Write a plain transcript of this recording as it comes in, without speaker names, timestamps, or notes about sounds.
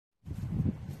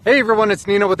Hey everyone, it's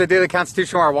Nino with the Daily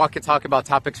Constitution, where I walk and talk about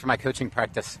topics for my coaching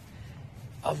practice.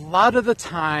 A lot of the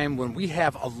time when we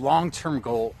have a long-term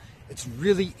goal, it's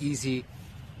really easy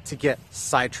to get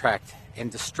sidetracked and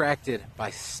distracted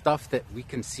by stuff that we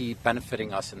can see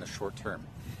benefiting us in the short term.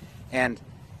 And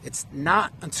it's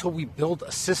not until we build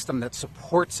a system that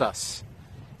supports us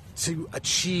to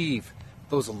achieve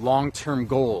those long-term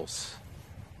goals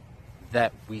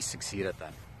that we succeed at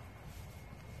them.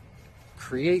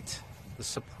 Create the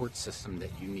support system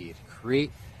that you need.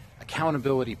 Create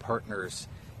accountability partners,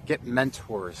 get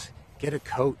mentors, get a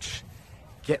coach,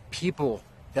 get people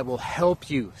that will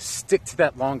help you stick to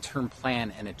that long-term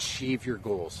plan and achieve your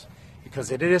goals.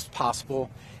 Because it is possible,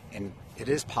 and it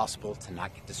is possible to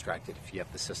not get distracted if you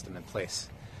have the system in place.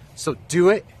 So do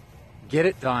it, get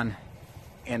it done,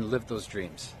 and live those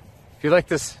dreams. If you like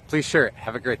this, please share it.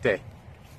 Have a great day.